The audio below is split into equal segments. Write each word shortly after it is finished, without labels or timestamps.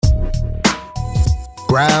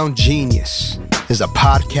Brown Genius is a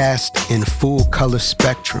podcast in full color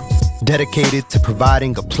spectrum, dedicated to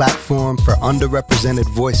providing a platform for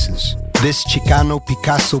underrepresented voices. This Chicano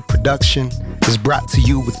Picasso production is brought to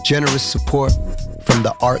you with generous support from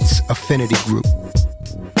the Arts Affinity Group.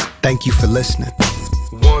 Thank you for listening.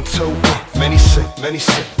 One, two, many sick,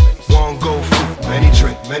 one go fruit, many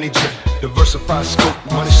drink, diversified scope,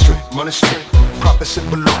 money straight, profits in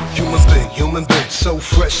below, human being, so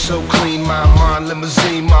fresh, so clean, my mind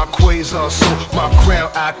limousine, my quasar, so my crown,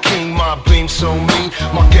 I king, my beam so mean,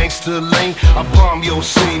 my gangster lane, I bomb your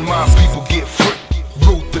scene, my people get free,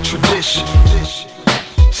 root the tradition,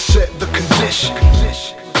 set the condition,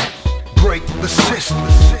 break the system,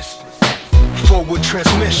 forward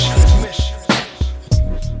transmission.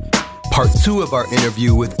 Part 2 of our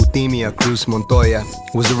interview with Eutimia Cruz Montoya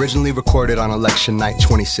was originally recorded on election night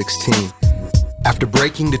 2016. After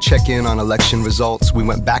breaking to check in on election results, we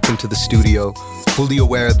went back into the studio, fully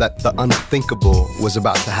aware that the unthinkable was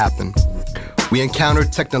about to happen. We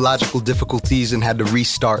encountered technological difficulties and had to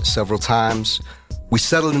restart several times. We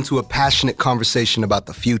settled into a passionate conversation about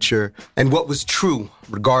the future and what was true,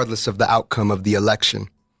 regardless of the outcome of the election.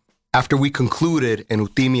 After we concluded and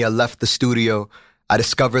Eutimia left the studio, I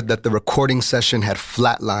discovered that the recording session had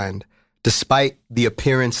flatlined, despite the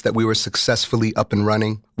appearance that we were successfully up and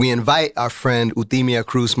running. We invite our friend Eutimia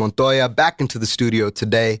Cruz Montoya back into the studio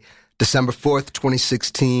today, December 4th,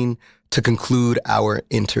 2016, to conclude our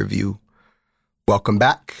interview. Welcome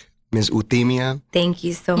back, Ms. Eutimia. Thank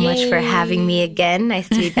you so much for having me again. Nice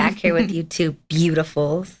to be back here with you two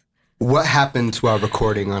beautifuls. What happened to our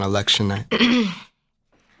recording on election night?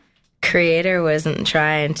 Creator wasn't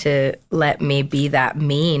trying to let me be that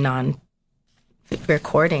mean on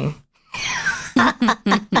recording. What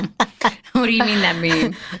do you mean that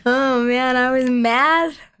mean? Oh, man, I was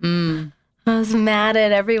mad. I was mad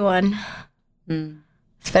at everyone,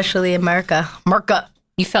 especially America.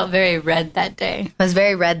 You felt very red that day. I was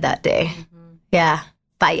very red that day. Mm-hmm. Yeah.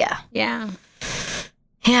 Fire. Yeah.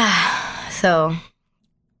 Yeah. So,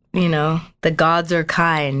 the gods are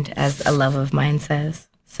kind, as a love of mine says.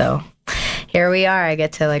 So here we are. I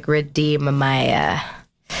get to redeem my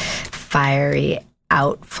fiery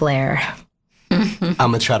out flare. I'm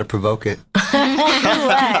going to try to provoke it. I'm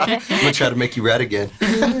going to try to make you red again.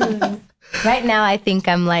 Right now, I think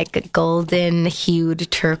I'm like a golden-hued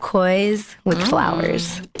turquoise with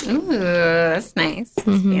flowers. Ooh, that's nice.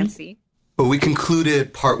 That's fancy. Well, we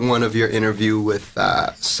concluded part 1 of your interview with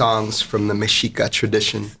songs from the Mexica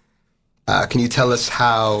tradition. Can you tell us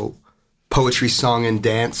how poetry, song, and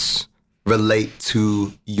dance relate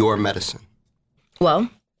to your medicine? Well,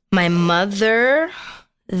 my mother,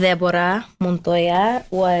 Deborah Montoya,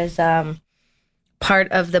 was part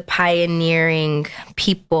of the pioneering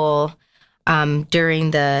people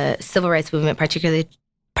during the civil rights movement, particularly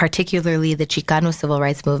the Chicano civil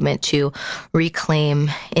rights movement, to reclaim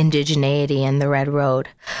indigeneity and the Red Road.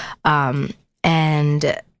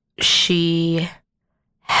 And she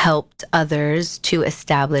helped others to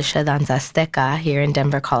establish a danza azteca here in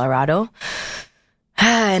Denver, Colorado,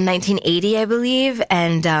 in 1980, I believe.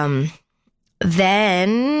 And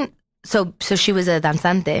then, so she was a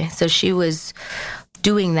danzante. So she was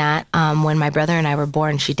doing that when my brother and I were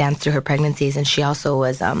born. She danced through her pregnancies, and she also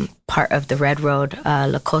was part of the Red Road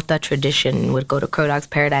Lakota tradition, would go to Crow Dog's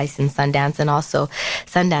Paradise and Sundance, and also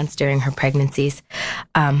Sundance during her pregnancies,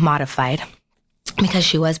 modified, because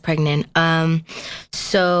she was pregnant.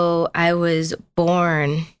 So I was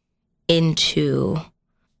born into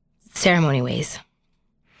ceremony ways.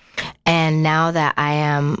 And now that I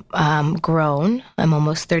am grown, I'm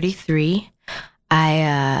almost 33,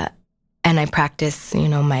 I practice,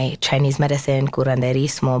 my Chinese medicine,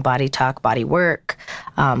 curanderismo, body talk, body work,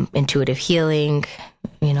 intuitive healing,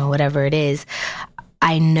 whatever it is.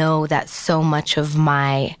 I know that so much of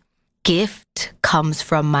my gift comes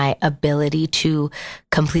from my ability to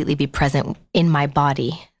completely be present in my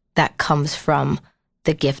body. That comes from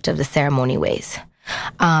the gift of the ceremony ways.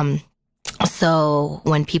 So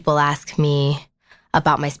when people ask me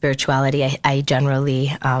about my spirituality, I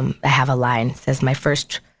generally I have a line that says my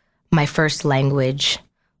first language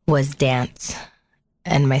was dance,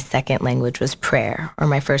 and my second language was prayer, or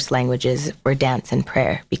my first languages were dance and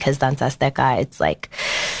prayer, because danza azteca, it's like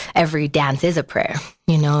every dance is a prayer,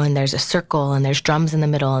 and there's a circle, and there's drums in the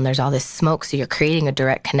middle, and there's all this smoke, so you're creating a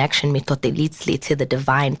direct connection, mitotelitzli, to the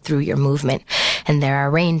divine through your movement. And there are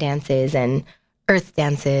rain dances and earth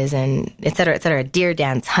dances and et cetera, deer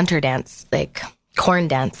dance, hunter dance, like corn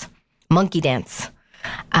dance, monkey dance.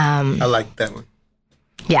 I like that one.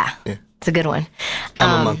 Yeah, it's a good one.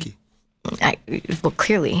 I'm a monkey. Well,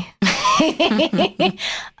 clearly.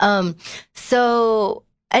 So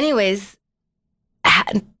anyways,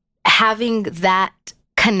 having that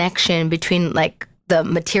connection between like the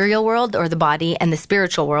material world or the body and the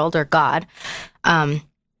spiritual world or God,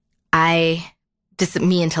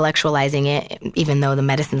 me intellectualizing it, even though the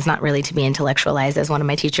medicine's not really to be intellectualized, as one of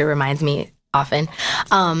my teachers reminds me often,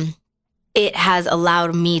 it has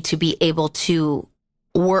allowed me to be able to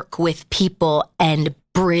work with people and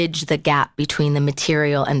bridge the gap between the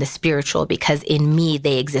material and the spiritual, because in me,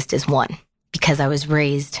 they exist as one, because I was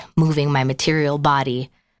raised moving my material body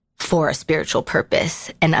for a spiritual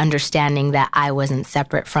purpose and understanding that I wasn't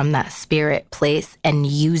separate from that spirit place and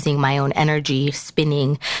using my own energy,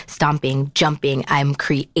 spinning, stomping, jumping. I'm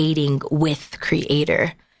creating with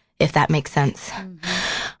Creator, if that makes sense.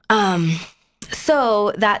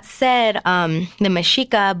 So that said, the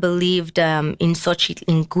Mexica believed in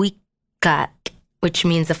Xochitlincuicat, which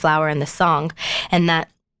means the flower and the song, and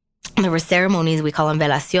that there were ceremonies, we call them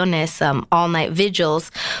velaciones, all-night vigils,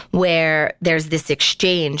 where there's this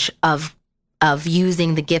exchange of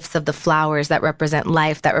using the gifts of the flowers that represent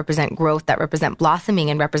life, that represent growth, that represent blossoming,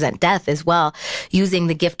 and represent death as well, using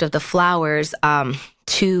the gift of the flowers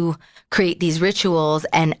to create these rituals.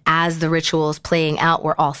 And as the rituals playing out,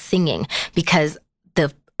 we're all singing, because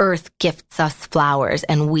the earth gifts us flowers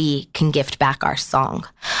and we can gift back our song.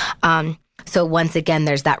 So once again,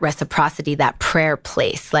 there's that reciprocity, that prayer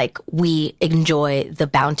place. Like, we enjoy the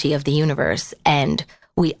bounty of the universe and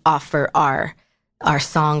we offer our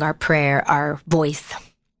song, our prayer, our voice,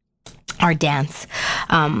 our dance,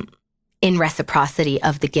 in reciprocity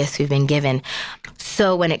of the gifts we've been given.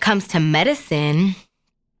 So when it comes to medicine,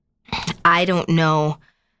 I don't know,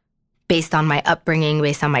 based on my upbringing,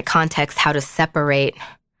 based on my context, how to separate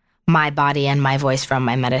my body and my voice from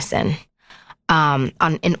my medicine. From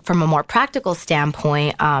a more practical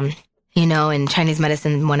standpoint, in Chinese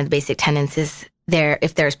medicine, one of the basic tenets is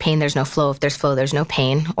if there's pain, there's no flow. If there's flow, there's no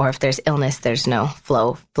pain. Or if there's illness, there's no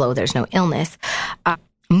flow. Flow, there's no illness.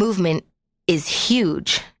 Movement is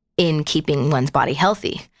huge in keeping one's body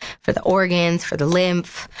healthy, for the organs, for the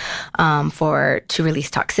lymph, to release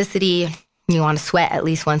toxicity. You want to sweat at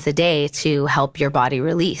least once a day to help your body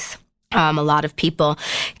release. A lot of people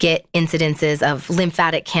get incidences of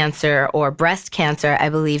lymphatic cancer or breast cancer, I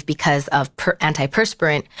believe, because of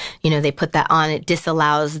antiperspirant. They put that on. It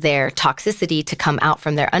disallows their toxicity to come out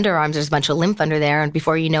from their underarms. There's a bunch of lymph under there. And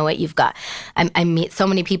before you know it, you've got, I meet so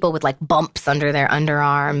many people with like bumps under their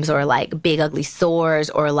underarms, or like big ugly sores,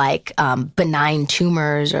 or like benign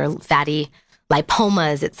tumors or fatty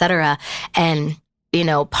lipomas, etc. And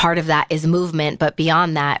part of that is movement, but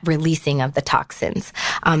beyond that, releasing of the toxins.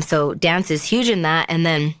 So dance is huge in that. And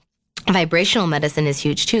then vibrational medicine is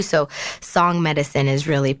huge too. So song medicine is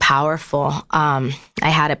really powerful. I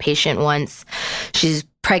had a patient once, she's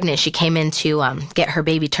pregnant. She came in to get her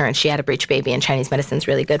baby turned. She had a breech baby, and Chinese medicine is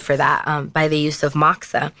really good for that, by the use of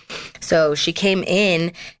moxa. So she came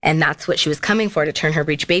in, and that's what she was coming for, to turn her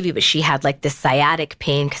breech baby. But she had like this sciatic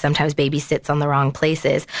pain, because sometimes baby sits on the wrong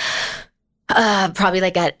places. Probably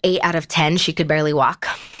like at 8 out of 10, she could barely walk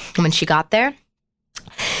when she got there.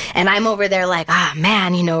 And I'm over there like,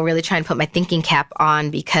 man, really trying to put my thinking cap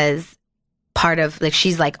on, because part of, like,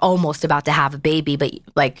 she's like almost about to have a baby, but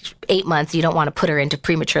like 8 months, you don't want to put her into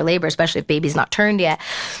premature labor, especially if baby's not turned yet,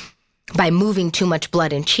 by moving too much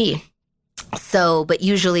blood and qi. So, but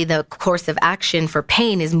usually the course of action for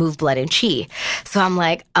pain is move blood and qi. So I'm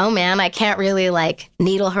like, oh man, I can't really like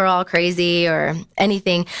needle her all crazy or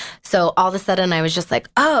anything. So all of a sudden I was just like,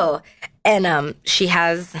 oh, and she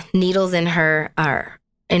has needles in her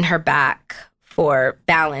back for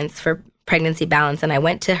balance, for pregnancy balance. And I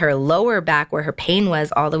went to her lower back where her pain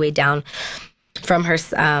was, all the way down from her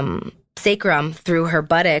sacrum through her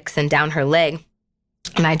buttocks and down her leg.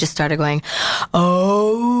 And I just started going,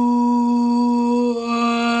 oh,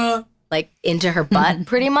 like into her butt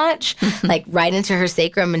pretty much, like right into her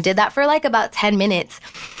sacrum, and did that for like about 10 minutes.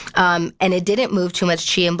 And it didn't move too much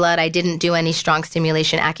qi and blood. I didn't do any strong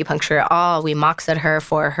stimulation acupuncture at all. We moxa'd her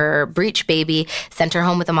for her breech baby, sent her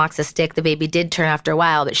home with a moxa stick. The baby did turn after a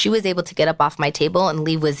while, but she was able to get up off my table and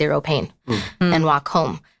leave with zero pain and walk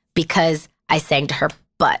home, because I sang to her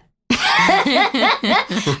butt. /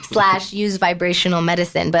 use vibrational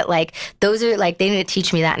medicine. But like, those are like, they didn't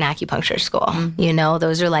teach me that in acupuncture school.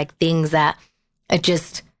 Those are like things that I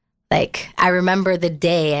just like, I remember the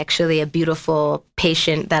day, actually, a beautiful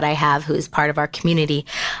patient that I have who is part of our community.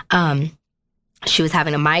 She was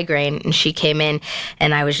having a migraine, and she came in,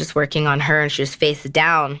 and I was just working on her, and she was face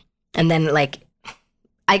down. And then like,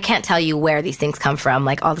 I can't tell you where these things come from.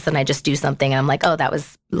 Like, all of a sudden I just do something, and I'm like, oh, that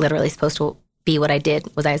was literally supposed to be what I did,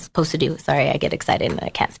 was I supposed to do. Sorry, I get excited and I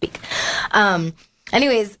can't speak.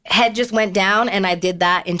 Anyways, head just went down and I did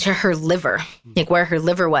that into her liver, like where her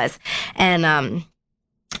liver was. And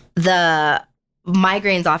the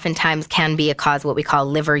migraines oftentimes can be a cause of what we call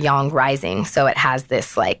liver yang rising. So it has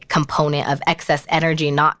this like component of excess energy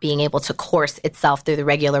not being able to course itself through the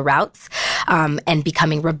regular routes, and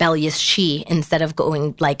becoming rebellious chi. Instead of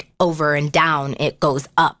going like over and down, it goes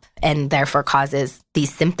up and therefore causes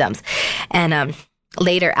these symptoms. And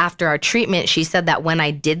later after our treatment, she said that when I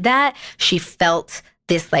did that, she felt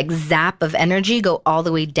this like zap of energy go all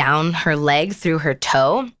the way down her leg through her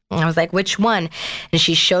toe. And I was like, which one? And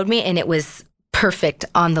she showed me, and it was perfect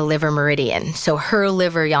on the liver meridian. So her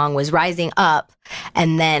liver yang was rising up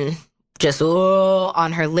and then just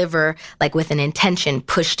on her liver, like with an intention,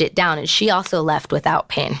 pushed it down. And she also left without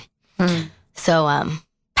pain. So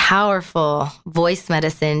powerful voice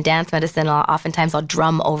medicine, dance medicine. Oftentimes I'll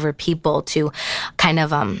drum over people to kind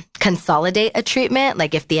of consolidate a treatment.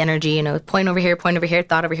 Like if the energy, point over here,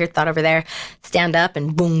 thought over there, stand up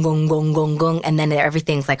and boom, boom, boom, boom, boom. And then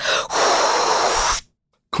everything's like...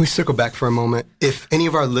 Can we circle back for a moment? If any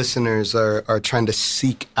of our listeners are trying to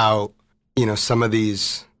seek out, some of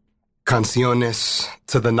these canciones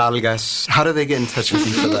to the nalgas, how do they get in touch with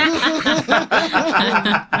you for that?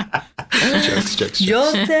 Jokes. Yo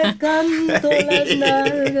te canto las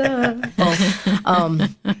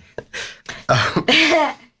nalgas.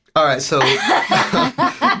 All right, so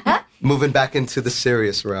moving back into the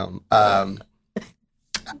serious realm.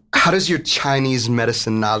 How does your Chinese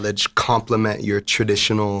medicine knowledge complement your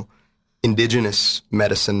traditional indigenous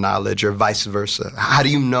medicine knowledge, or vice versa? How do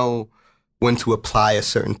you know when to apply a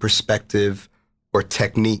certain perspective or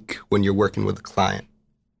technique when you're working with a client?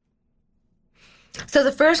 So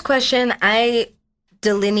the first question, I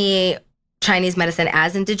delineate Chinese medicine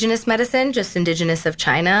as indigenous medicine, just indigenous of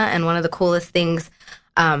China. And one of the coolest things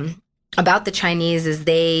about the Chinese is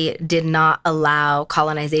they did not allow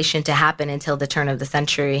colonization to happen until the turn of the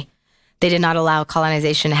century. They did not allow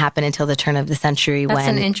colonization to happen until the turn of the century. That's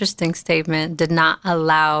an interesting statement. Did not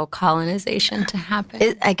allow colonization to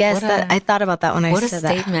happen. I guess I thought about that when I said that.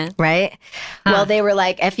 What a statement. Right? Huh. Well, they were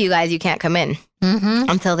like, F you guys, you can't come in.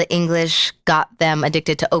 Until the English got them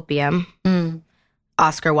addicted to opium.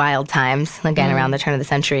 Oscar Wilde times, again, around the turn of the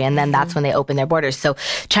century. And then that's when they opened their borders. So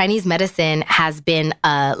Chinese medicine has been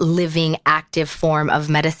a living, active form of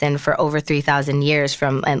medicine for over 3,000 years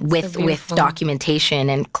with documentation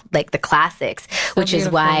and like the classics, which is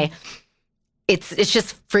why it's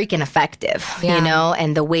just freaking effective,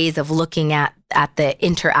 and the ways of looking at the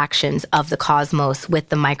interactions of the cosmos with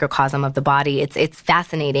the microcosm of the body. It's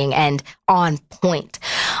fascinating and on point.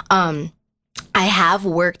 I have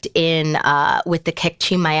worked in with the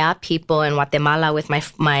Quechua Maya people in Guatemala with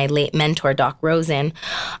my late mentor, Doc Rosen.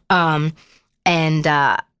 And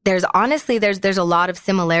there's a lot of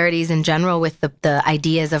similarities in general with the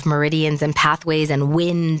ideas of meridians and pathways and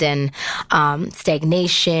wind and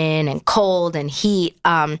stagnation and cold and heat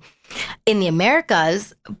in the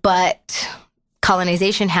Americas, but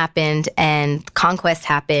colonization happened and conquest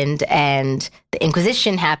happened and the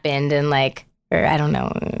Inquisition happened and or I don't know,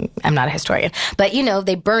 I'm not a historian, but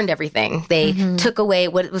they burned everything. They took away,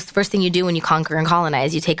 what was the first thing you do when you conquer and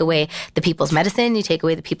colonize? You take away the people's medicine, you take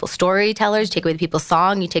away the people's storytellers, you take away the people's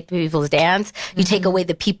song, you take the people's dance, you take away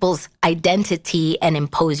the people's identity and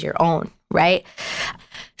impose your own, right?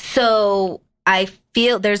 So I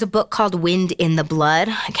feel there's a book called Wind in the Blood.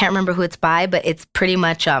 I can't remember who it's by, but it's pretty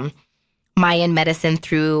much Mayan medicine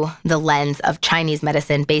through the lens of Chinese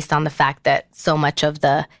medicine, based on the fact that so much of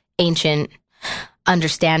the ancient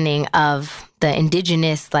understanding of the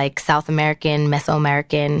indigenous, like South American,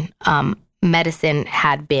 Mesoamerican medicine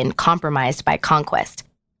had been compromised by conquest.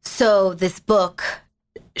 So this book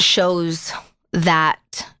shows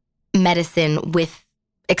that medicine with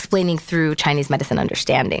explaining through Chinese medicine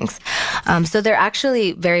understandings. So they're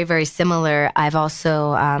actually very, very similar. I've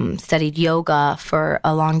also studied yoga for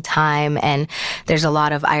a long time, and there's a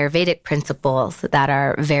lot of Ayurvedic principles that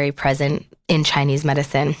are very present in Chinese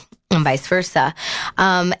medicine, and vice versa.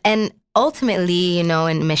 And ultimately, in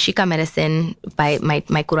Mexica medicine, by my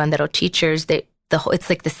curandero teachers, it's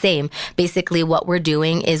like the same. Basically, what we're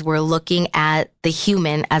doing is we're looking at the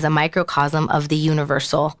human as a microcosm of the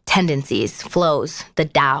universal tendencies, flows, the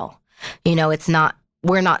Tao.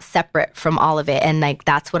 We're not separate from all of it. And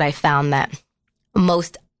that's what I found that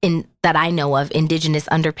that I know of indigenous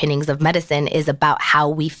underpinnings of medicine is about how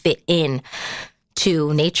we fit in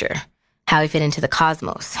to nature, how we fit into the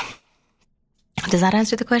cosmos. Does that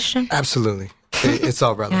answer the question? Absolutely. It's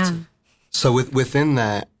all relative. Yeah. So within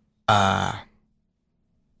that, do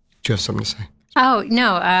you have something to say? Oh,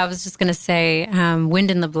 no, I was just going to say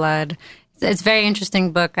Wind in the Blood. It's a very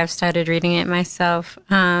interesting book. I've started reading it myself.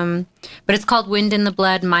 But it's called Wind in the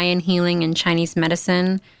Blood, Mayan Healing and Chinese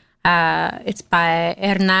Medicine. It's by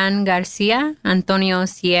Hernan Garcia, Antonio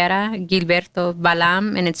Sierra, Gilberto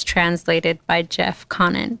Balam, and it's translated by Jeff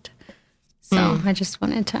Conant. So I just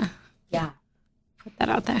wanted to put that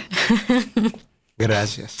out there.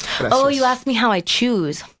 Gracias. Oh, you asked me how I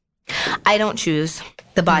choose. I don't choose.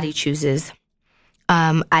 The body chooses.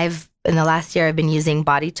 In the last year, I've been using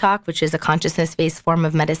Body Talk, which is a consciousness-based form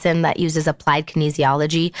of medicine that uses applied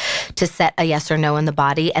kinesiology to set a yes or no in the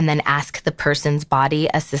body and then ask the person's body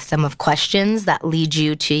a system of questions that lead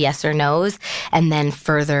you to yes or no's and then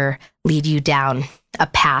further lead you down a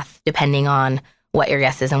path depending on what your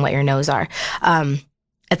yeses and what your no's are.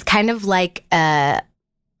 It's kind of like a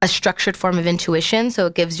structured form of intuition. So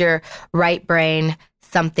it gives your right brain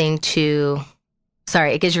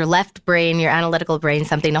it gives your left brain, your analytical brain,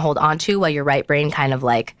 something to hold on to while your right brain kind of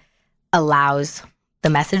like allows the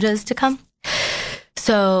messages to come.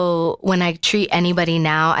 So when I treat anybody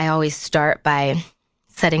now, I always start by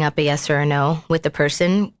setting up a yes or a no with the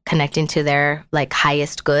person, connecting to their like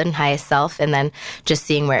highest good and highest self, and then just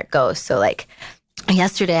seeing where it goes. So like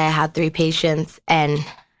yesterday I had 3 patients and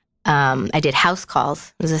I did house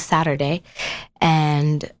calls. It was a Saturday,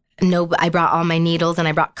 and I brought all my needles and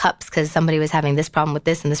I brought cups because somebody was having this problem with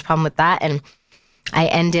this and this problem with that. And I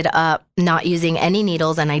ended up not using any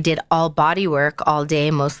needles, and I did all body work all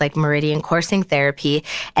day, most like meridian coursing therapy.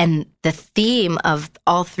 And the theme of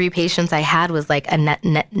all 3 patients I had was like a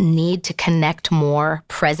need to connect more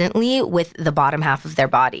presently with the bottom half of their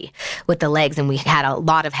body, with the legs. And we had a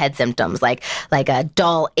lot of head symptoms, like a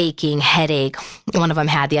dull, aching headache. One of them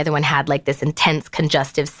had, the other one had like this intense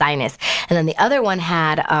congestive sinus. And then the other one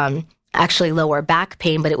had actually lower back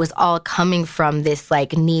pain, but it was all coming from this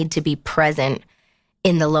like need to be present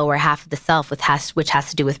in the lower half of the self, which has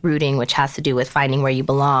to do with rooting, which has to do with finding where you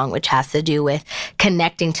belong, which has to do with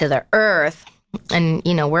connecting to the earth. And,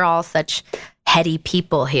 we're all such heady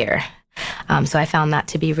people here. So I found that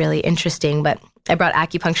to be really interesting. But I brought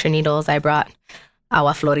acupuncture needles. I brought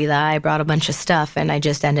agua florida. I brought a bunch of stuff. And I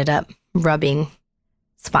just ended up rubbing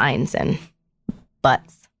spines and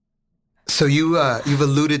butts. So you've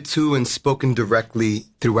alluded to and spoken directly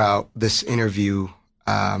throughout this interview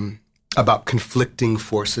about conflicting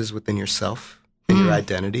forces within yourself and your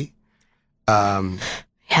identity. You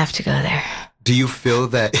have to go there. Do you feel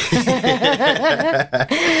that...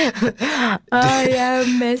 I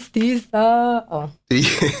am mestiza. Oh.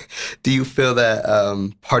 Do you feel that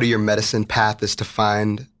part of your medicine path is to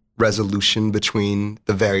find resolution between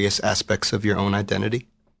the various aspects of your own identity?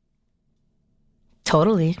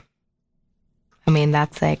 Totally. I mean,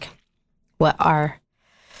 that's like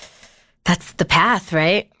that's the path,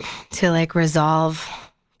 right? To like resolve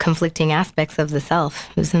conflicting aspects of the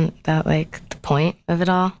self. Isn't that like the point of it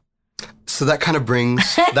all? So that kind of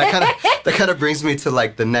brings me to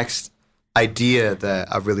like the next idea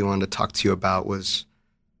that I really wanted to talk to you about was,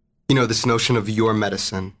 this notion of your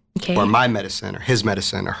medicine, or my medicine, or his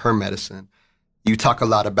medicine, or her medicine. You talk a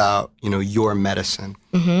lot about, your medicine,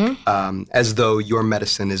 as though your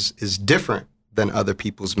medicine is different than other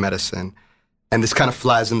people's medicine. And this kind of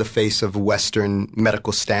flies in the face of Western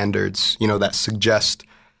medical standards, that suggest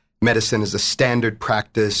medicine is a standard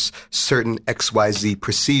practice, certain XYZ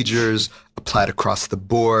procedures applied across the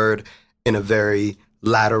board in a very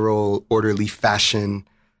lateral, orderly fashion.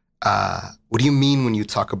 What do you mean when you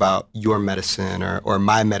talk about your medicine or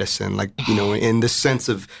my medicine? Like, in the sense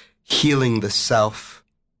of healing the self,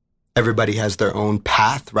 everybody has their own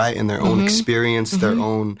path, right? And their own experience, their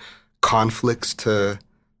own conflicts to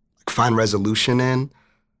find resolution in.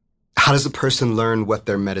 How does a person learn what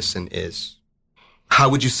their medicine is? How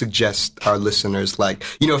would you suggest our listeners, like,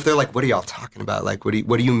 if they're like, what are y'all talking about? Like, what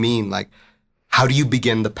do you mean? Like, how do you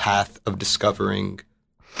begin the path of discovering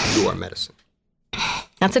your medicine?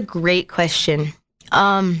 That's a great question.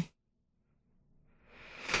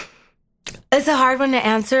 It's a hard one to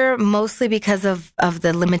answer, mostly because of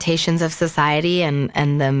the limitations of society and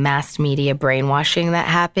the mass media brainwashing that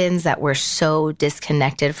happens, that we're so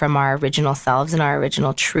disconnected from our original selves and our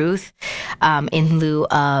original truth, in lieu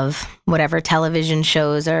of whatever television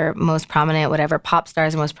shows are most prominent, whatever pop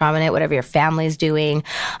stars are most prominent, whatever your family's doing.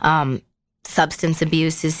 Substance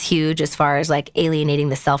abuse is huge as far as like alienating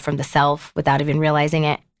the self from the self without even realizing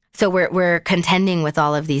it. So we're contending with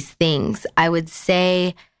all of these things. I would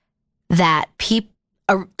say that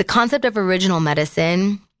the concept of original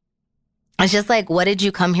medicine is just like, what did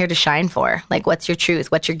you come here to shine for? Like, what's your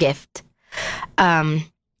truth? What's your gift?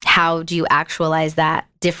 how do you actualize that?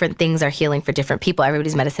 Different things are healing for different people.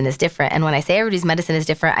 Everybody's medicine is different. And when I say everybody's medicine is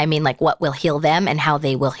different, I mean like what will heal them and how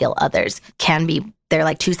they will heal others. They're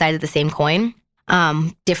like two sides of the same coin,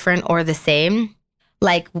 different or the same.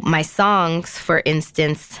 Like my songs, for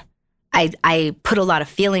instance, I put a lot of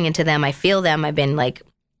feeling into them. I feel them. I've been like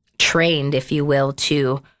trained, if you will,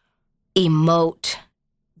 to emote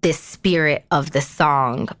this spirit of the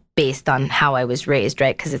song based on how I was raised,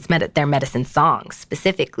 right? Because they're medicine songs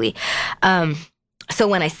specifically. So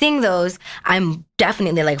when I sing those, I'm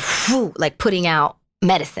definitely like putting out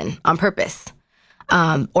medicine on purpose.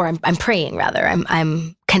 Or I'm praying rather.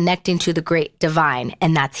 I'm connecting to the great divine,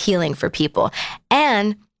 and that's healing for people.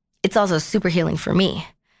 And it's also super healing for me.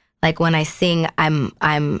 Like when I sing,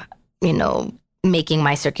 I'm making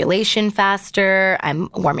my circulation faster. I'm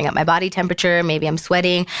warming up my body temperature. Maybe I'm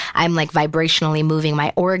sweating. I'm like vibrationally moving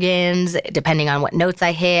my organs, depending on what notes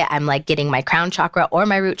I hit. I'm like getting my crown chakra or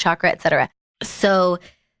my root chakra, etc. So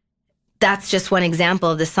that's just one example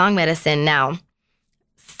of the song medicine. Now,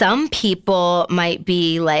 some people might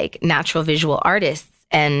be like natural visual artists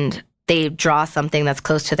and they draw something that's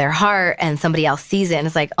close to their heart and somebody else sees it and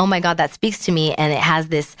it's like, oh my God, that speaks to me. And it has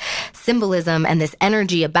this symbolism and this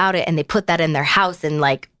energy about it. And they put that in their house and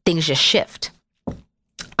like things just shift.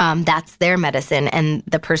 That's their medicine. And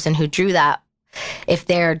the person who drew that, if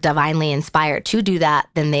they're divinely inspired to do that,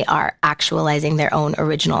 then they are actualizing their own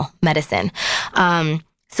original medicine.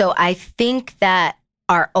 So I think that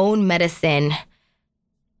our own medicine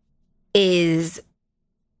is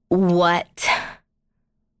what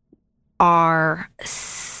our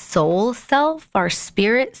soul self, our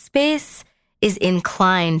spirit space is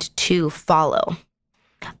inclined to follow.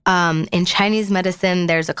 In Chinese medicine,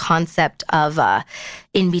 there's a concept of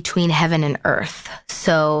in between heaven and earth.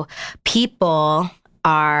 So people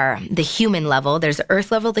are the human level. There's the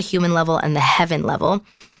earth level, the human level, and the heaven level.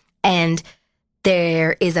 And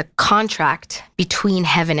there is a contract between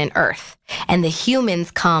heaven and earth. And the humans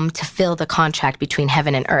come to fill the contract between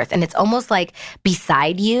heaven and earth. And it's almost like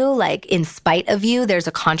beside you, like in spite of you, there's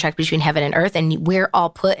a contract between heaven and earth. And we're all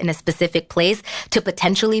put in a specific place to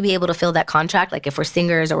potentially be able to fill that contract. Like if we're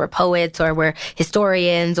singers or we're poets or we're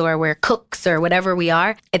historians or we're cooks or whatever we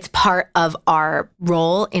are, it's part of our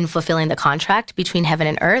role in fulfilling the contract between heaven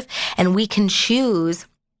and earth. And we can choose.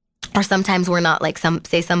 Or sometimes we're not, like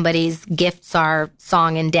say somebody's gifts are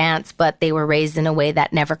song and dance, but they were raised in a way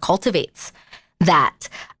that never cultivates that.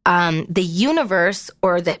 The universe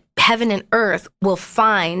or the heaven and earth will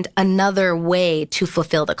find another way to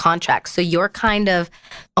fulfill the contract. So you're kind of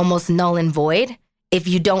almost null and void if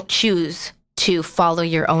you don't choose to follow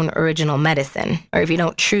your own original medicine, or if you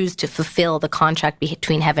don't choose to fulfill the contract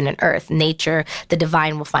between heaven and earth. Nature, the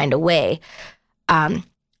divine will find a way.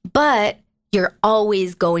 But you're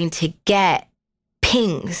always going to get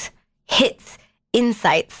pings, hits,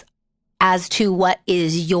 insights as to what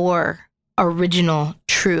is your original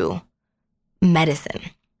true medicine.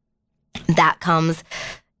 That comes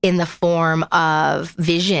in the form of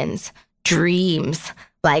visions, dreams,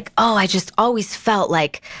 like, oh, I just always felt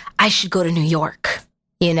like I should go to New York,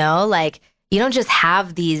 like you don't just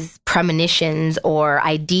have these premonitions or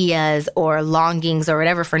ideas or longings or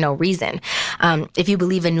whatever for no reason. If you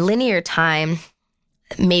believe in linear time,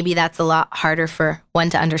 maybe that's a lot harder for one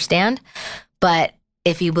to understand. But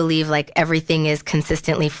if you believe like everything is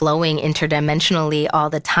consistently flowing interdimensionally all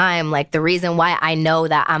the time, like the reason why I know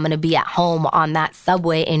that I'm going to be at home on that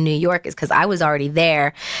subway in New York is because I was already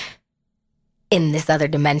there in this other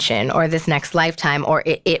dimension or this next lifetime, or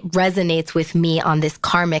it resonates with me on this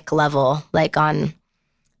karmic level, like on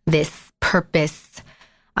this purpose,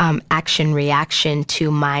 action, reaction to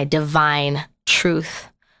my divine truth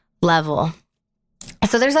level.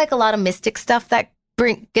 So there's like a lot of mystic stuff that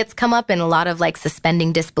gets come up, and a lot of like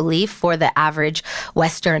suspending disbelief for the average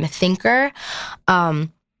Western thinker,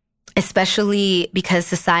 especially because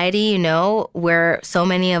society, where so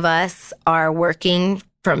many of us are working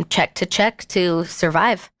from check to check to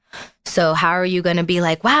survive. So how are you going to be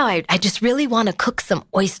like, wow, I just really want to cook some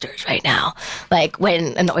oysters right now? Like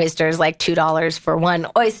when an oyster is like $2 for one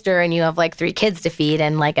oyster and you have like 3 kids to feed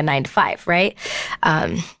and like a 9 to 5, right?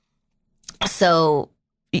 So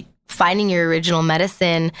finding your original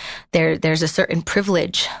medicine, there's a certain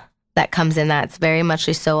privilege that comes in that. It's very much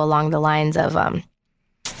so along the lines of,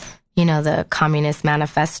 the Communist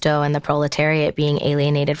Manifesto and the proletariat being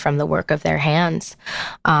alienated from the work of their hands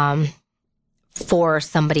for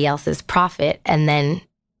somebody else's profit. And then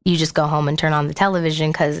you just go home and turn on the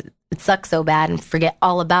television because it sucks so bad and forget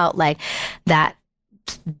all about like that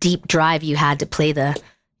deep drive you had to play the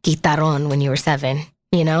guitarrón when you were 7,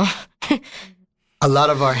 A lot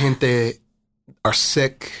of our gente are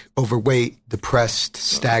sick, overweight, depressed,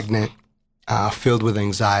 stagnant, filled with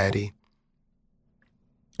anxiety.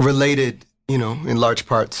 Related, in large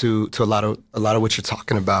part to a lot of what you're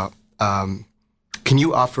talking about. Can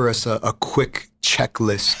you offer us a quick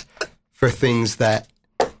checklist for things that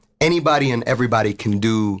anybody and everybody can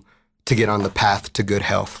do to get on the path to good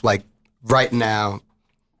health? Like right now,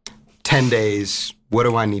 10 days, what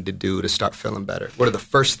do I need to do to start feeling better? What are the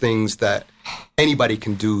first things that anybody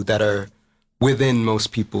can do that are within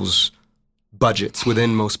most people's budgets,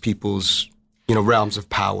 within most people's, realms of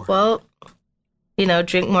power? Well,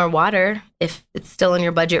 drink more water if it's still in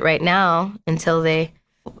your budget right now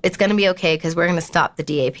it's going to be okay because we're going to stop the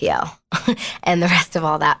DAPL and the rest of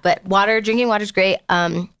all that. But drinking water is great.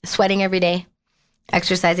 Sweating every day,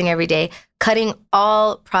 exercising every day, cutting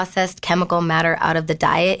all processed chemical matter out of the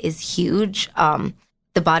diet is huge.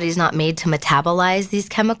 The body's not made to metabolize these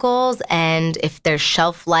chemicals. And if there's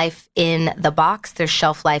shelf life in the box, there's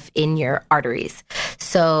shelf life in your arteries.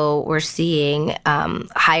 So we're seeing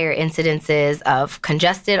higher incidences of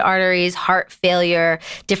congested arteries, heart failure,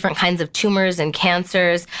 different kinds of tumors and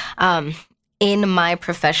cancers. In my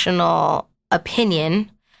professional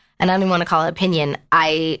opinion, and I don't even want to call it opinion,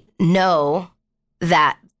 I know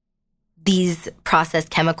that these processed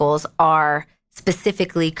chemicals are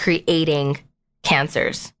specifically creating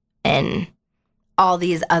cancers and all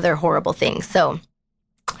these other horrible things. So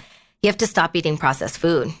you have to stop eating processed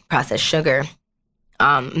food, processed sugar.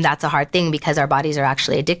 That's a hard thing because our bodies are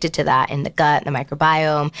actually addicted to that in the gut, the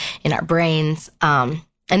microbiome, in our brains. And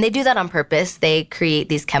they do that on purpose. They create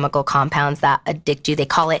these chemical compounds that addict you. They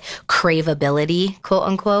call it craveability, quote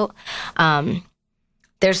unquote.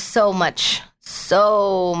 There's so much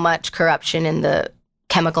corruption in the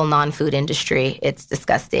chemical non-food industry. It's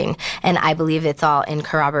disgusting. And I believe it's all in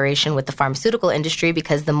corroboration with the pharmaceutical industry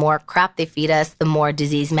because the more crap they feed us, the more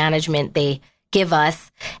disease management they give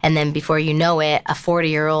us. And then before you know it, a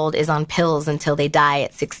 40-year-old is on pills until they die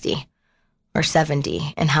at 60 or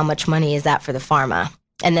 70. And how much money is that for the pharma?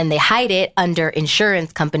 And then they hide it under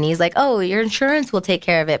insurance companies like, oh, your insurance will take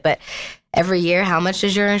care of it. But every year, how much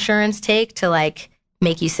does your insurance take to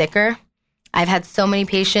make you sicker? I've had so many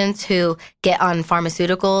patients who get on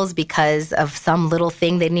pharmaceuticals because of some little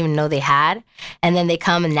thing they didn't even know they had. And then they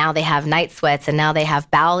come and now they have night sweats and now they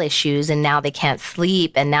have bowel issues and now they can't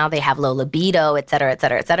sleep and now they have low libido, et cetera, et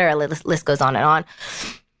cetera, et cetera. List goes on and on.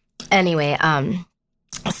 Anyway,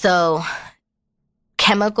 so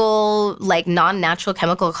non-natural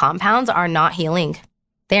chemical compounds are not healing.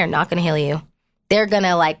 They are not going to heal you. They're going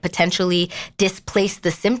to potentially displace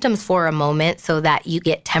the symptoms for a moment so that you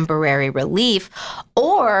get temporary relief.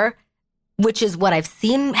 Or, which is what I've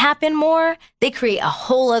seen happen more, they create a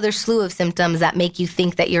whole other slew of symptoms that make you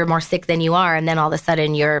think that you're more sick than you are. And then all of a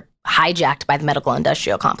sudden you're hijacked by the medical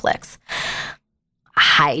industrial complex.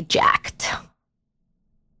 Hijacked.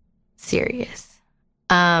 Serious.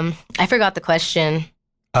 I forgot the question.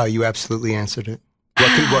 Oh, you absolutely answered it.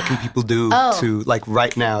 What can people do to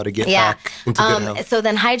right now to get back into good health? So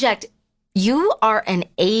then hijacked, you are an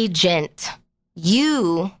agent.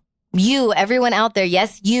 You, everyone out there,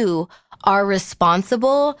 yes, you are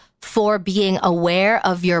responsible for being aware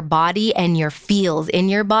of your body and your feels in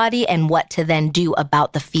your body and what to then do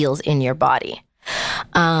about the feels in your body.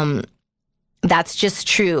 That's just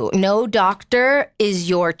true. No doctor is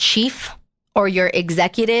your chief or your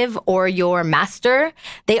executive or your master.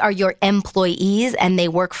 They are your employees and they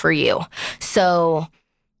work for you. So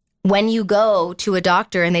when you go to a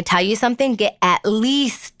doctor and they tell you something, get at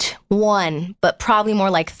least one, but probably more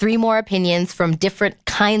like 3 more opinions from different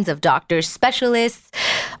kinds of doctors, specialists,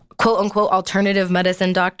 quote unquote, alternative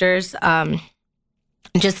medicine doctors,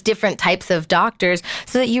 just different types of doctors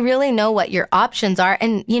so that you really know what your options are.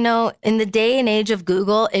 And, in the day and age of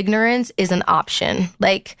Google, ignorance is an option.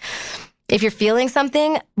 If you're feeling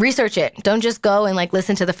something, research it. Don't just go and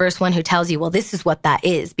listen to the first one who tells you, well, this is what that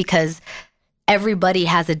is, because everybody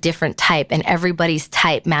has a different type and everybody's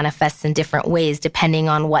type manifests in different ways depending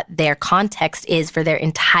on what their context is for their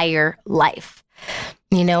entire life.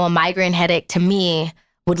 A migraine headache to me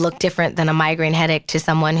would look different than a migraine headache to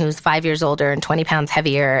someone who's 5 years older and 20 pounds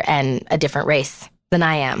heavier and a different race than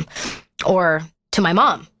I am, or to my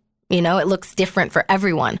mom. It looks different for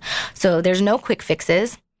everyone. So there's no quick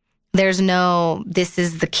fixes. There's no, this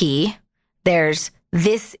is the key. This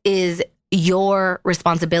is your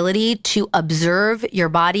responsibility to observe your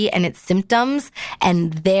body and its symptoms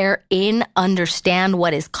and therein understand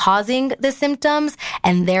what is causing the symptoms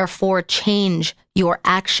and therefore change your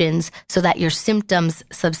actions so that your symptoms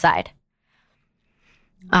subside.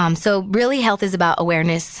 So really health is about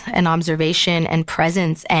awareness and observation and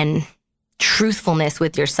presence and truthfulness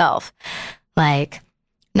with yourself. Like,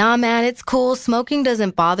 nah, man, it's cool. Smoking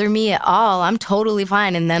doesn't bother me at all. I'm totally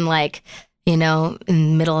fine. And then like, in the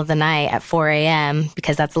middle of the night at 4 a.m.,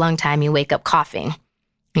 because that's lung time, you wake up coughing.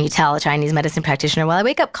 And you tell a Chinese medicine practitioner, well, I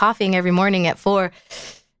wake up coughing every morning at 4.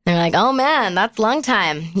 They're like, oh man, that's lung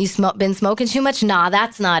time. You been smoking too much? Nah,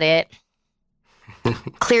 that's not it.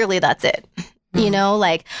 Clearly that's it.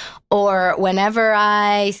 Like, or whenever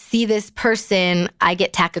I see this person, I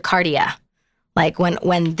get tachycardia. Like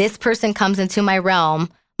when this person comes into my realm,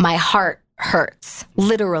 my heart hurts,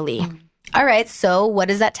 literally. All right, so what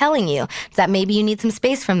is that telling you? Is that maybe you need some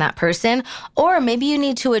space from that person, or maybe you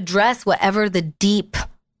need to address whatever the deep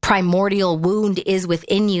primordial wound is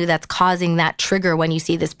within you that's causing that trigger when you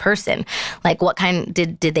see this person. Like, what kind,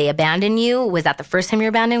 did they abandon you? Was that the first time you were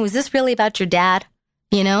abandoned? Was this really about your dad?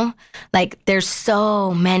 Like, there's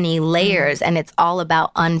so many layers, and it's all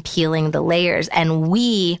about unpeeling the layers, and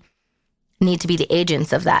we need to be the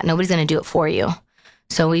agents of that. Nobody's going to do it for you.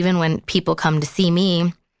 So even when people come to see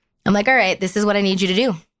me, I'm like, all right, this is what I need you to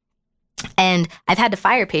do. And I've had to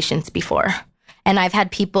fire patients before. And I've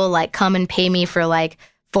had people like come and pay me for like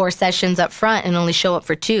 4 sessions up front and only show up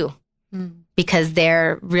for 2 because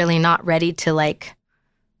they're really not ready to like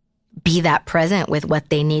be that present with what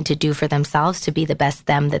they need to do for themselves to be the best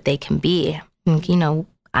them that they can be. And,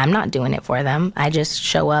 I'm not doing it for them. I just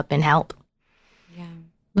show up and help.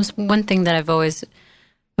 Yeah. One thing that I've always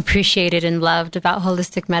appreciated and loved about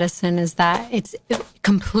holistic medicine is that it's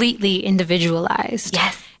completely individualized.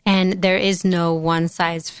 Yes. And there is no one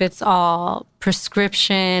size fits all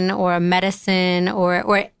prescription or a medicine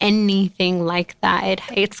or anything like that.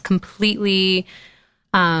 It's completely,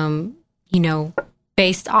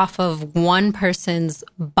 based off of one person's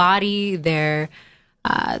body, their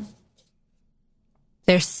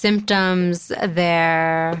symptoms,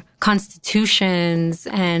 their constitutions,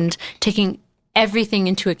 and taking everything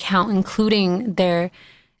into account, including their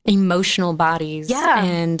emotional bodies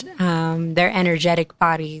and their energetic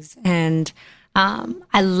bodies. And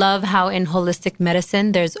I love how in holistic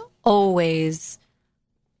medicine, there's always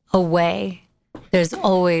a way. There's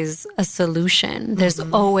always a solution. There's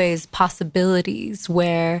always possibilities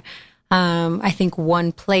where I think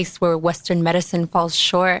one place where Western medicine falls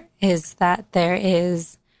short is that there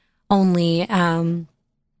is only,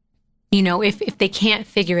 if they can't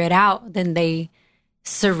figure it out, then they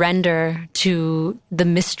surrender to the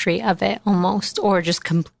mystery of it almost, or just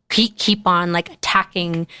keep on like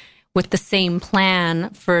attacking with the same plan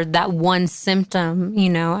for that one symptom,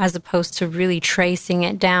 as opposed to really tracing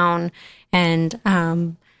it down. And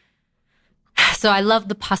so I love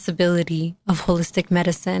the possibility of holistic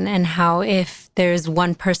medicine and how if there's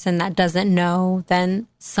one person that doesn't know, then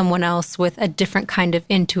someone else with a different kind of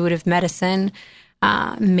intuitive medicine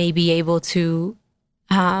may be able to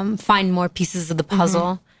find more pieces of the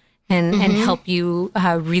puzzle and help you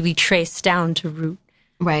really trace down to root.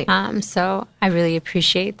 Right. So I really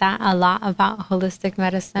appreciate that a lot about holistic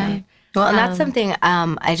medicine. Right. Well, and that's something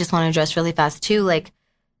I just want to address really fast too. Like,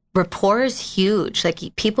 rapport is huge. Like,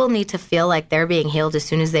 people need to feel like they're being healed as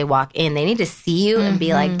soon as they walk in. They need to see you and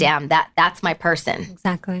be like, damn, that's my person.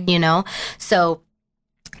 Exactly. So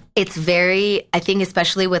it's very, I think,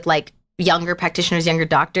 especially with like younger practitioners, younger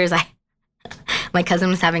doctors, my cousin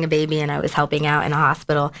was having a baby and I was helping out in a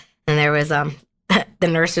hospital, and there was the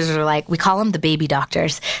nurses were like, we call them the baby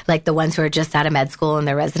doctors, like the ones who are just out of med school in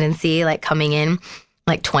their residency, like coming in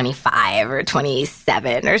like 25 or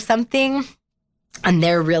 27 or something. And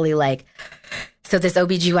they're really like, so this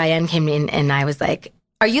OBGYN came in and I was like,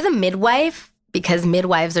 are you the midwife? Because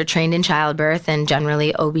midwives are trained in childbirth and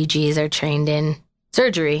generally OBGs are trained in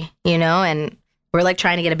surgery, and we're like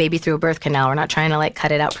trying to get a baby through a birth canal. We're not trying to like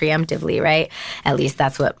cut it out preemptively, right? At least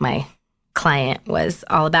that's what my client was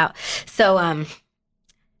all about. So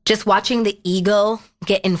just watching the ego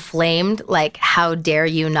get inflamed, like, how dare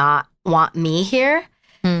you not want me here?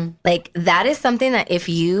 Like, that is something that if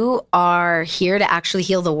you are here to actually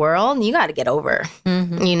heal the world, you got to get over,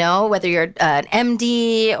 whether you're an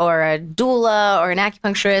MD or a doula or an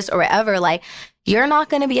acupuncturist or whatever, like, you're not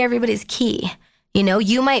going to be everybody's key.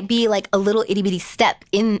 You might be like a little itty bitty step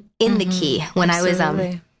in the key. When Absolutely. I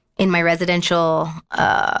was in my residential,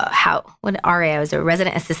 I was a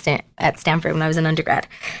resident assistant at Stanford when I was an undergrad.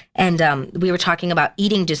 And we were talking about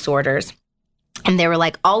eating disorders. And they were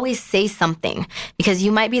like, always say something, because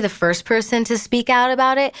you might be the first person to speak out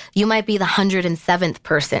about it. You might be the 107th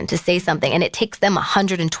person to say something. And it takes them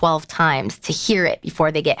 112 times to hear it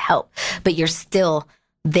before they get help. But you're still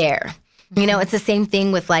there. It's the same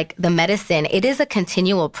thing with like the medicine. It is a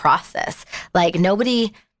continual process. Like,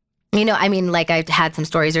 nobody, like I had some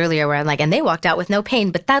stories earlier where I'm like, and they walked out with no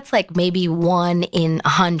pain, but that's like maybe 1 in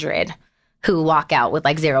 100. who walk out with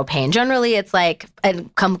like zero pain. Generally, it's like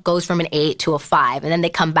it goes from an 8 to a 5, and then they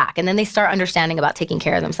come back, and then they start understanding about taking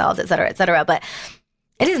care of themselves, et cetera, et cetera. But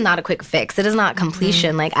it is not a quick fix. It is not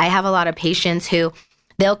completion. Like, I have a lot of patients who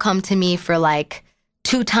they'll come to me for like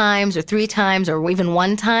 2 times or 3 times or even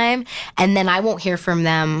 1 time, and then I won't hear from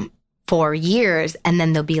them for years, and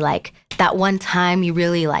then they'll be like, that one time you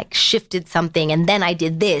really like shifted something, and then I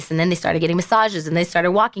did this, and then they started getting massages, and they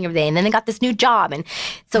started walking every day, and then they got this new job. And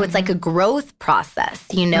so it's like a growth process,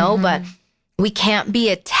 you know, but we can't be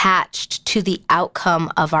attached to the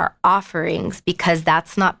outcome of our offerings, because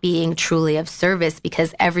that's not being truly of service,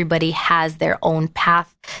 because everybody has their own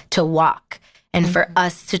path to walk. And for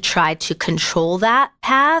us to try to control that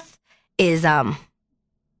path is, I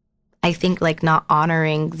think, like not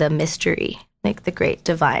honoring the mystery, like the great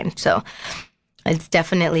divine. So it's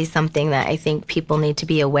definitely something that I think people need to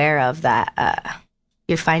be aware of, that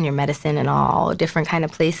you find your medicine in all different kind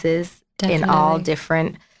of places, in all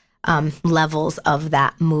different levels of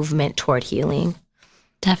that movement toward healing.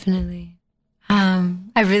 Definitely. I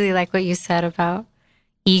really like what you said about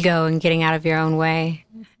ego and getting out of your own way.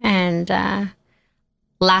 And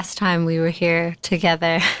last time we were here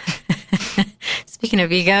together, speaking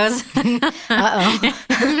of egos,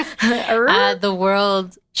 the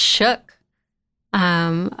world shook.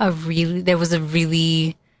 There was a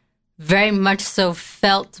really, very much so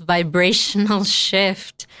felt vibrational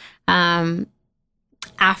shift after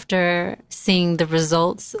seeing the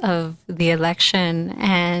results of the election.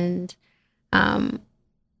 And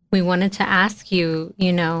we wanted to ask you,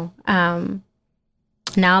 you know,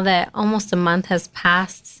 now that almost a month has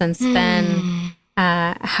passed since then,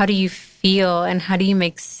 how do you feel, and how do you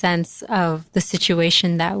make sense of the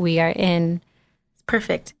situation that we are in?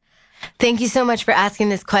 Perfect. Thank you so much for asking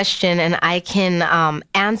this question. And I can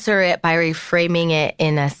answer it by reframing it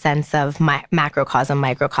in a sense of macrocosm,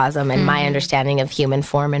 microcosm, and my understanding of human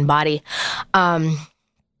form and body.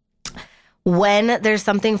 When there's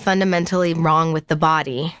something fundamentally wrong with the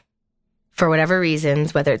body, for whatever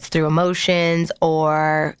reasons, whether it's through emotions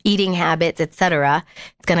or eating habits, etc.,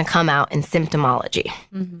 it's going to come out in symptomology,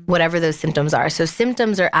 whatever those symptoms are. So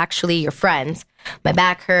symptoms are actually your friends. My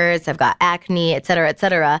back hurts, I've got acne, etc.,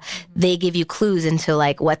 etc. They give you clues into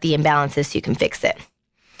like what the imbalance is so you can fix it.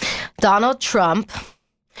 Donald Trump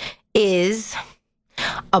is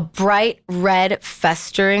a bright red,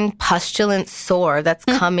 festering, pustulant sore that's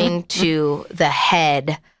coming to the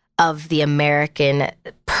head of the American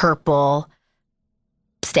purple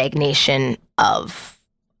stagnation of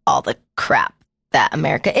all the crap that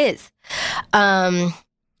America is.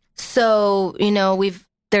 So, you know,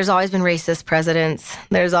 there's always been racist presidents.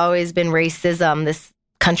 There's always been racism. This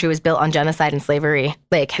country was built on genocide and slavery.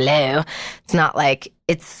 Like, hello. It's not like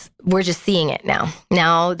we're just seeing it now.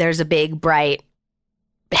 Now there's a big, bright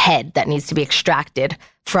head that needs to be extracted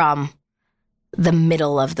from the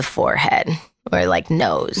middle of the forehead. Or like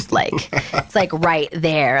nose, like it's like right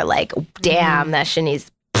there, like damn, that shit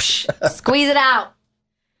needs squeeze it out,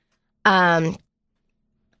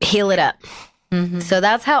 heal it up. So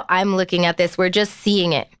that's how I'm looking at this. We're just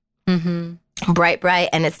seeing it, bright,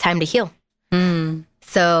 and it's time to heal.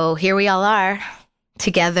 So here we all are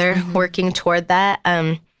together, working toward that.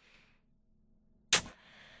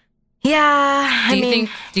 Yeah, do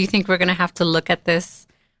you think we're gonna have to look at this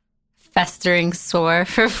festering sore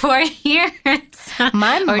for 4 years?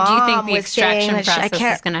 My mom or do you think the was extraction saying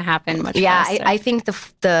process is going to happen much faster? I think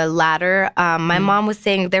the latter. My mom was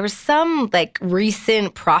saying there was some like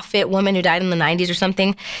recent prophet woman who died in the 90s or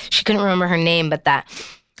something. She couldn't remember her name, but that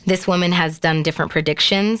this woman has done different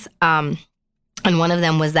predictions. And one of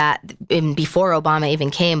them was that before Obama even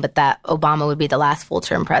came, but that Obama would be the last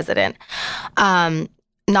full-term president.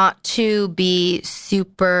 Not to be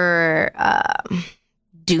super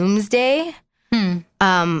doomsday,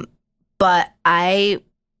 but I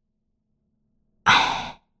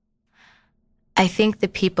think the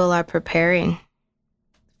people are preparing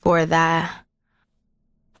for that.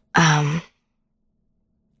 It's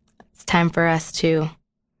time for us to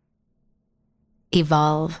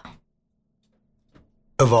evolve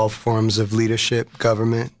forms of leadership,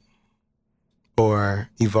 government, or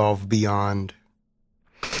evolve beyond.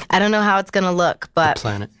 I don't know how it's going to look, but the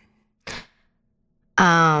planet.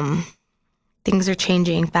 Things are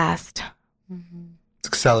changing fast. It's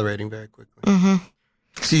accelerating very quickly.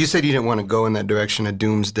 So you said you didn't want to go in that direction of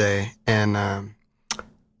doomsday. And,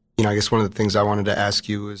 you know, I guess one of the things I wanted to ask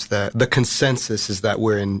you is that the consensus is that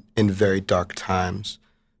we're in very dark times.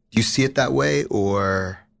 Do you see it that way,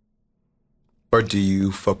 or do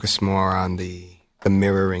you focus more on the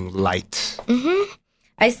mirroring light?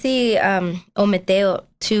 I see Ometeo,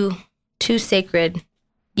 two sacred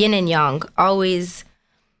yin and yang, always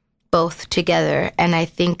both together. And I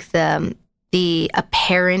think the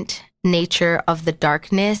apparent nature of the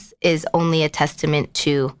darkness is only a testament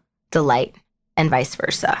to the light and vice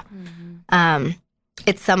versa.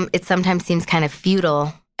 It sometimes seems kind of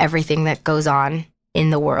futile, everything that goes on in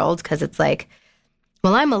the world, because it's like,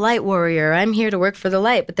 well, I'm a light warrior. I'm here to work for the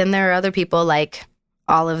light. But then there are other people, like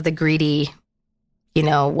all of the greedy,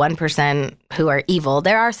 1% who are evil.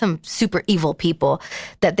 There are some super evil people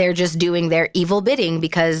that they're just doing their evil bidding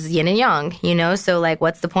because yin and yang, So like,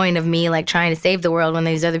 what's the point of me like trying to save the world when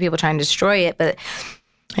there's other people trying to destroy it? But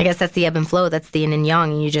I guess that's the ebb and flow. That's the yin and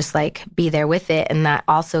yang. And you just like be there with it. And that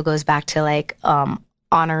also goes back to like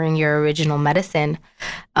honoring your original medicine.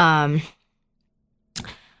 One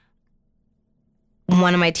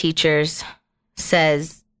of my teachers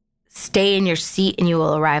says, stay in your seat and you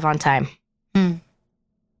will arrive on time.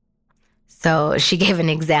 So she gave an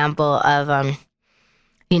example of,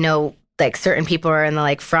 like certain people are in the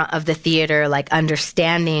like front of the theater, like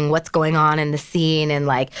understanding what's going on in the scene and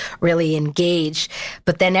like really engaged.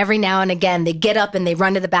 But then every now and again, they get up and they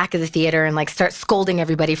run to the back of the theater and like start scolding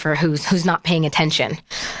everybody for who's not paying attention.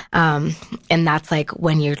 And that's like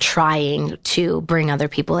when you're trying to bring other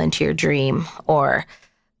people into your dream or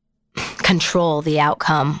control the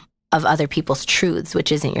outcome of other people's truths,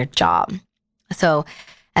 which isn't your job. So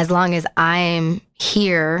as long as I'm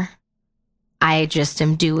here, I just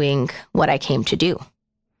am doing what I came to do.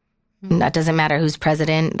 And that doesn't matter who's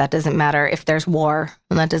president. That doesn't matter if there's war.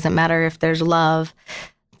 And that doesn't matter if there's love.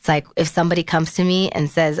 It's like if somebody comes to me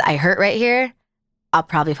and says, I hurt right here, I'll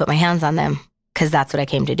probably put my hands on them because that's what I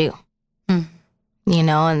came to do.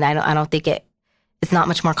 And I don't think it's not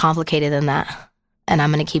much more complicated than that. And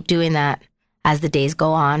I'm going to keep doing that as the days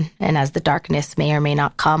go on and as the darkness may or may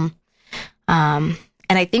not come. And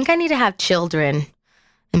I think I need to have children.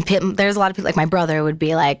 And there's a lot of people, like my brother would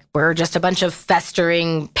be like, we're just a bunch of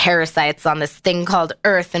festering parasites on this thing called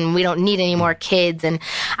Earth and we don't need any more kids. And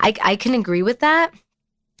I can agree with that.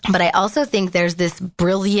 But I also think there's this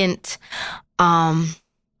brilliant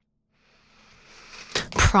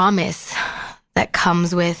promise that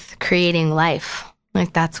comes with creating life.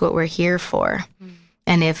 Like that's what we're here for.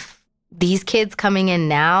 And if these kids coming in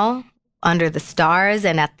now under the stars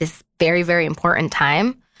and at this very, very important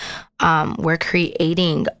time, we're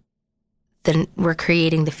creating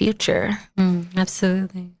the future.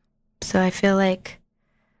 Absolutely. So I feel like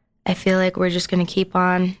we're just going to keep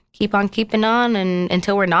on keeping on and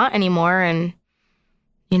until we're not anymore. And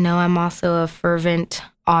I'm also a fervent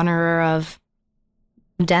honorer of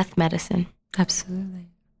death medicine. Absolutely.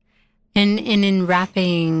 And in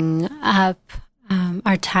wrapping up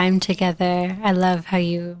our time together, I love how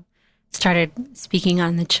you started speaking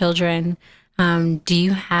on the children. Do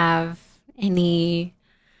you have any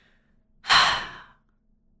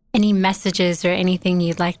messages or anything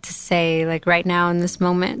you'd like to say, like right now in this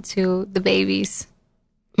moment, to the babies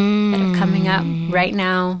that are coming up right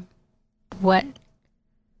now? What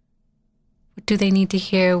do they need to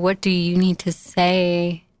hear? What do you need to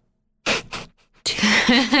say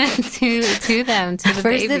to them, to the First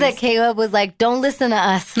babies? thing that came up was like, don't listen to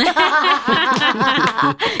us. Y'all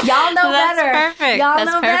know better. Perfect. Y'all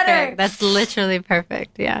know better. That's literally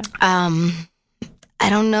perfect. Yeah. I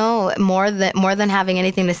don't know. More than having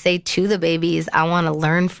anything to say to the babies, I want to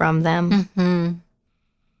learn from them.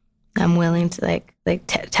 I'm willing to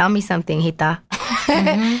tell me something, Hita.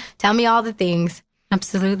 Tell me all the things.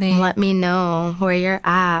 Absolutely. Let me know where you're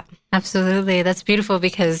at. Absolutely. That's beautiful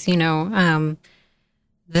because,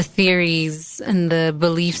 the theories and the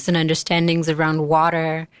beliefs and understandings around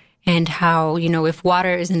water and how, if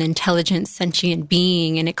water is an intelligent, sentient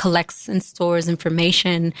being and it collects and stores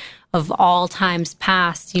information of all times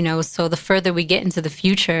past, so the further we get into the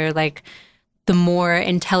future, like the more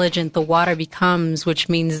intelligent the water becomes, which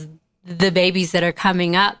means the babies that are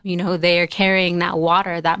coming up, they are carrying that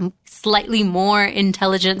water, that slightly more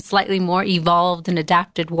intelligent, slightly more evolved and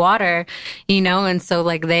adapted water, and so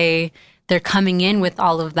like they're coming in with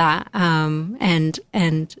all of that, and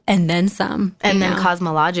then some, and then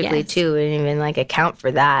cosmologically too, and even like account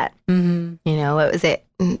for that. What was it?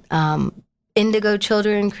 Indigo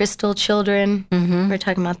children, crystal children. We were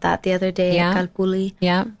talking about that the other day at Kalpuli.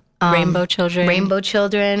 Yeah. Rainbow children.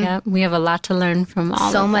 Yeah, we have a lot to learn from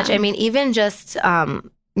all so of much. them. I mean, even just,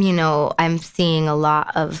 I'm seeing a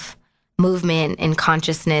lot of movement and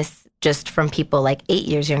consciousness just from people like 8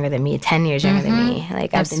 years younger than me, 10 years younger than me.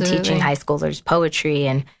 Like I've been teaching high schoolers poetry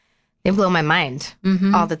and they blow my mind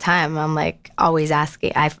all the time. I'm like always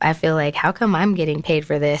asking, I feel like, how come I'm getting paid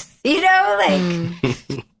for this? I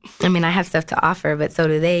mean, I have stuff to offer, but so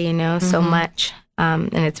do they, so much.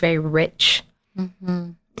 And it's very rich.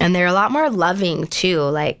 And they're a lot more loving too.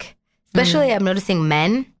 Like, especially I'm noticing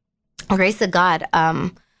men, grace of God,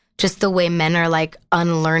 just the way men are like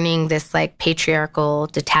unlearning this like patriarchal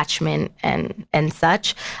detachment and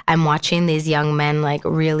such. I'm watching these young men like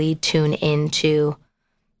really tune into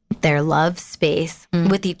their love space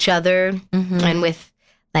with each other and with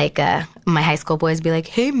like my high school boys be like,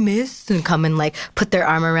 hey, miss, and come and like put their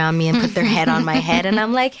arm around me and put their head on my head. And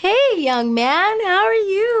I'm like, hey, young man, how are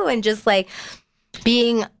you? And just like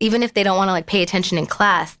being, even if they don't want to like pay attention in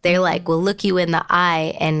class, they're like, will look you in the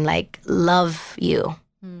eye and like love you,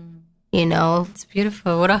 you know? It's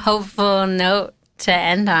beautiful. What a hopeful note to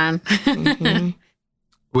end on.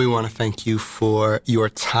 We want to thank you for your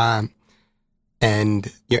time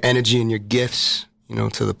and your energy and your gifts, you know,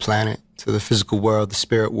 to the planet, to the physical world, the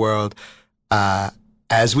spirit world.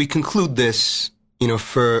 As we conclude this, you know,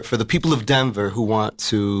 for the people of Denver who want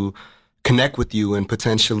to connect with you and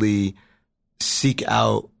potentially seek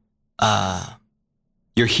out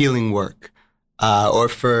your healing work, or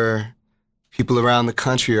for people around the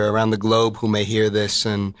country or around the globe who may hear this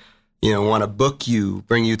and, you know, want to book you,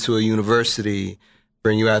 bring you to a university,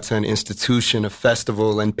 bring you out to an institution, a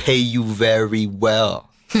festival, and pay you very well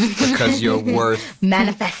because you're worth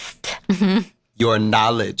Manifest. your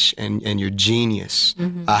knowledge and your genius.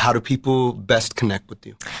 How do people best connect with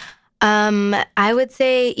you? I would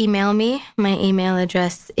say email me. My email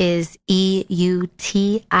address is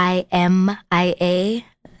eutimia,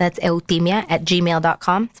 that's Eutimia,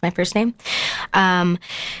 @gmail.com. It's my first name. And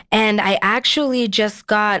I actually just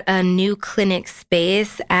got a new clinic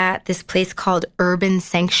space at this place called Urban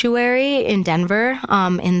Sanctuary in Denver,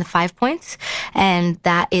 in the 5 Points. And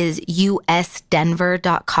that is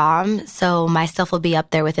usdenver.com. So my stuff will be up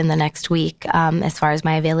there within the next week, as far as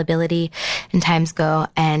my availability and times go.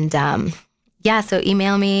 And, yeah, so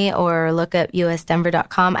email me or look up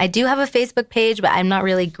usdenver.com. I do have a Facebook page, but I'm not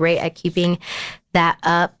really great at keeping that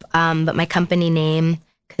up. But my company name,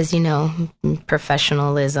 because, you know,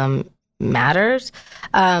 professionalism matters,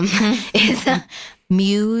 is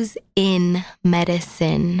Muse in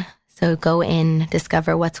Medicine. So go in,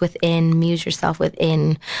 discover what's within, muse yourself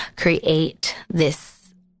within, create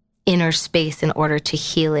this inner space in order to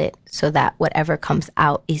heal it so that whatever comes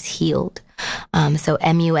out is healed. So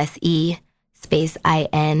MUSE space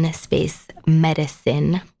IN space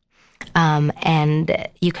medicine. And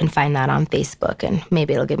you can find that on Facebook, and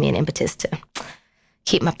maybe it'll give me an impetus to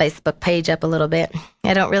keep my Facebook page up a little bit.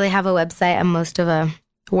 I don't really have a website. I'm most of a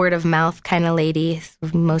word of mouth kind of lady.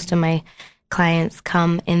 Most of my clients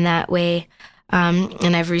come in that way.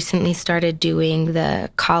 And I've recently started doing the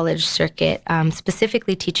college circuit,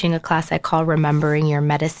 specifically teaching a class I call Remembering Your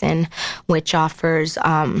Medicine, which offers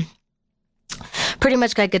pretty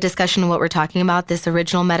much like a discussion of what we're talking about, this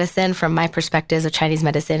original medicine from my perspectives of Chinese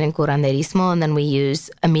medicine and curanderismo, and then we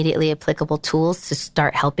use immediately applicable tools to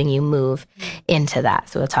start helping you move into that.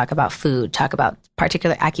 So we'll talk about food, talk about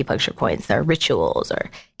particular acupuncture points or rituals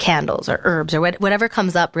or candles or herbs or whatever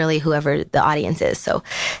comes up, really, whoever the audience is. So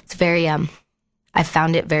it's very, I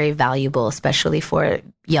found it very valuable, especially for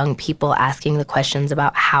young people asking the questions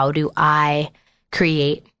about how do I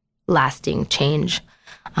create lasting change.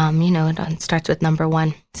 You know, it starts with number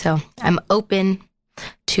one. So I'm open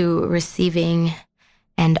to receiving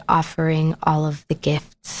and offering all of the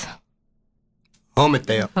gifts.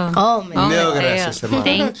 Ometeo. Mil gracias, hermano.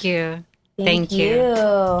 Thank you. Thank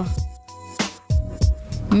you.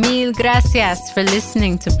 Mil gracias for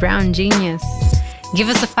listening to Brown Genius. Give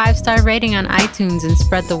us a 5-star rating on iTunes and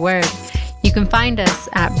spread the word. You can find us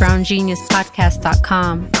at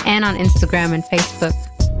browngeniuspodcast.com and on Instagram and Facebook.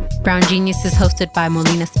 Brown Genius is hosted by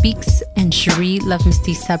Molina Speaks and Cherie Love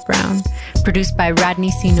Mestiza Brown. Produced by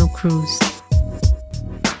Rodney Sino Cruz.